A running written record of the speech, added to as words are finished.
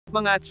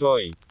Mga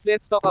Choy,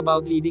 let's talk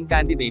about leading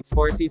candidates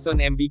for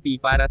season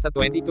MVP para sa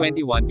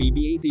 2021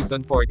 PBA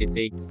Season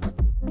 46.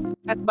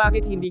 At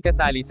bakit hindi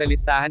kasali sa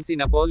listahan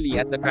sina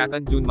Bolick at the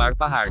Kraken Junmar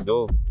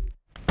Fajardo?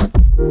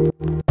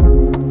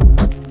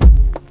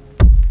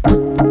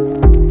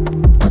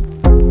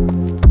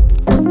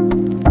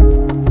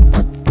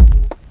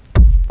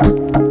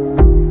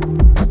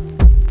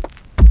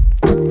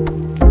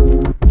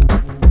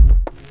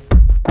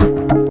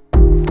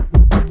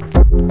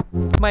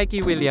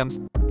 Mikey Williams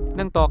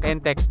ng Talk and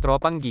Text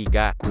Tropang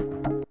Giga.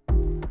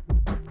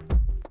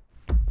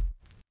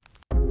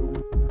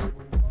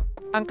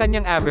 Ang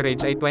kanyang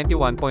average ay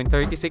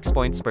 21.36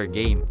 points per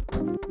game,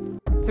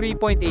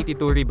 3.82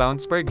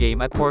 rebounds per game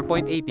at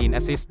 4.18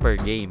 assists per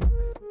game.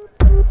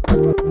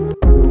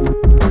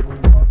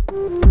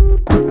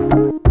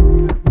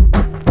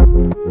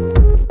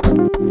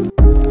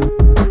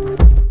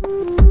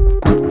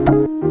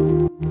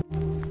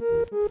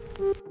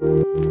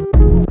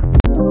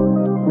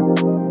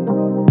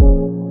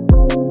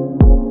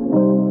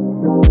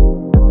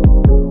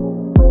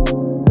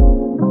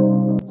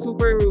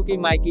 Super rookie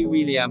Mikey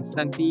Williams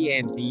ng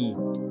TNT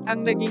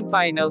ang naging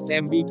finals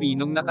MVP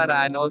nung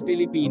nakaraan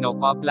All-Filipino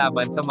Cup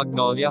laban sa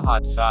Magnolia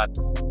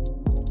Hotshots.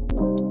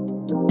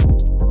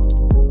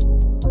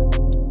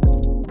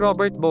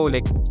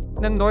 R.Bolick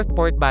ng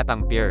Northport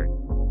Batang Pier.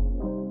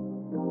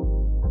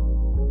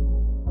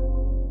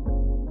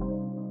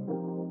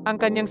 Ang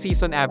kanyang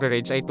season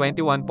average ay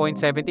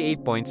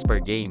 21.78 points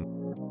per game,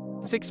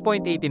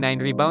 6.89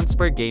 rebounds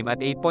per game at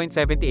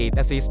 8.78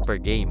 assists per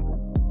game.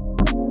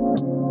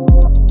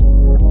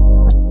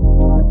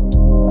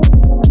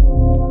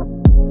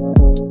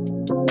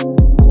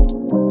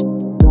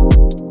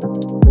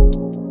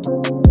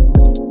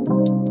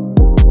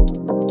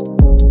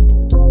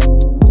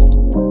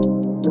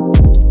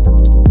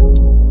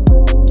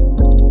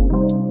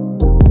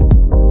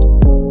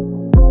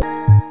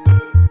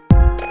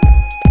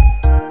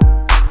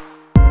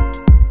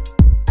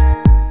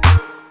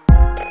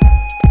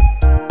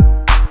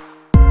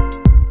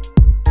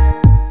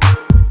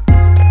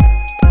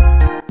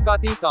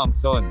 Scottie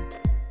Thompson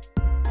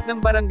ng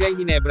Barangay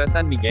Ginebra,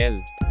 San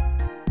Miguel.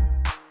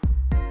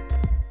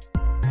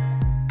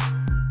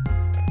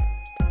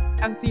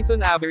 Ang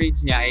season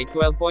average niya ay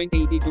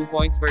 12.82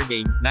 points per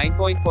game,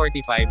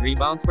 9.45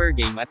 rebounds per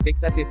game at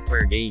 6 assists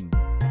per game.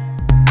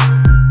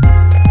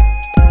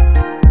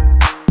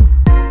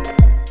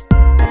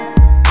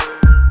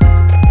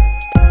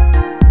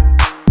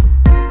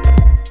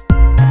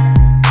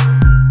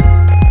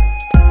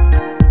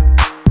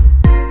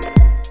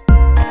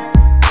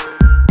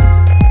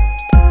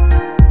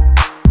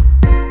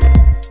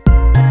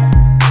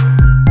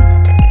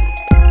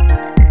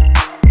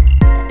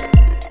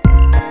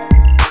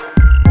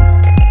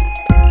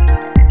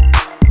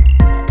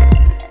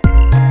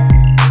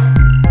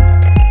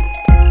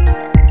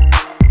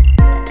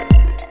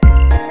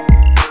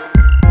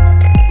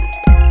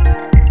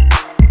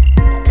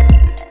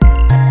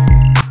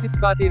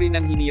 Scottie rin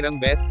ang hinirang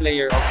Best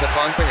Player of the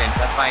Conference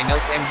at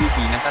Finals MVP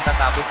nang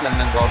katatapos lang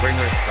ng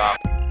Governor's Cup.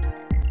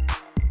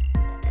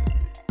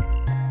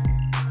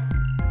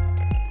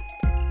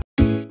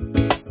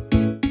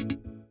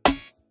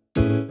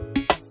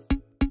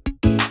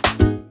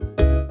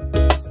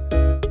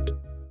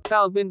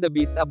 Calvin the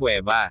Beast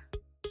Abueva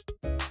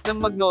ng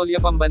Magnolia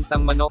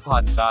Pambansang Manok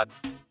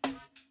Hotshots.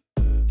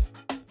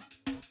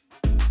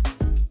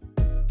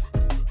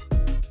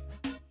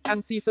 Ang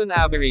season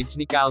average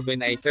ni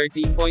Calvin ay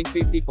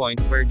 13.50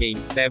 points per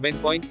game,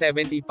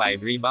 7.75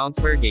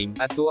 rebounds per game,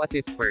 at 2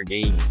 assists per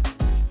game.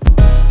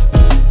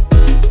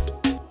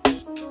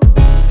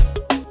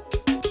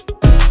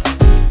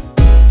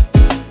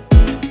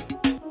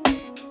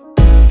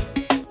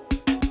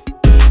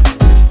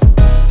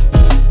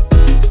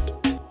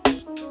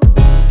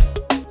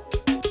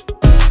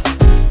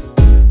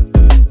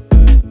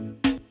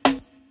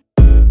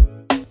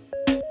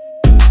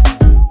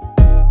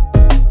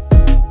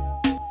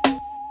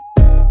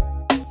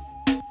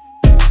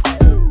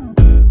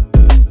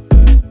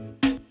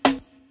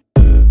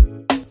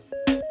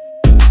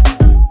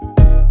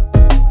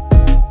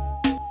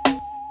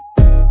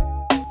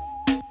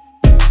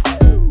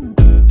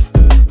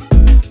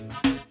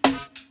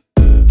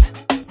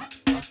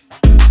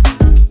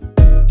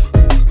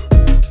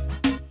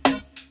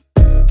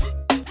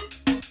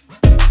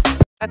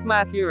 At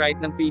Matthew Wright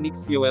ng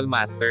Phoenix Fuel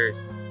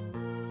Masters.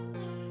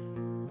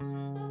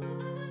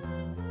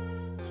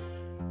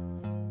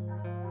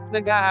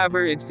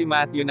 Nag-a-average si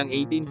Matthew ng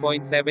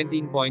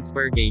 18.17 points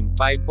per game,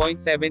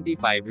 5.75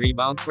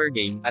 rebounds per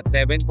game, at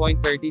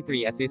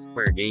 7.33 assists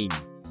per game.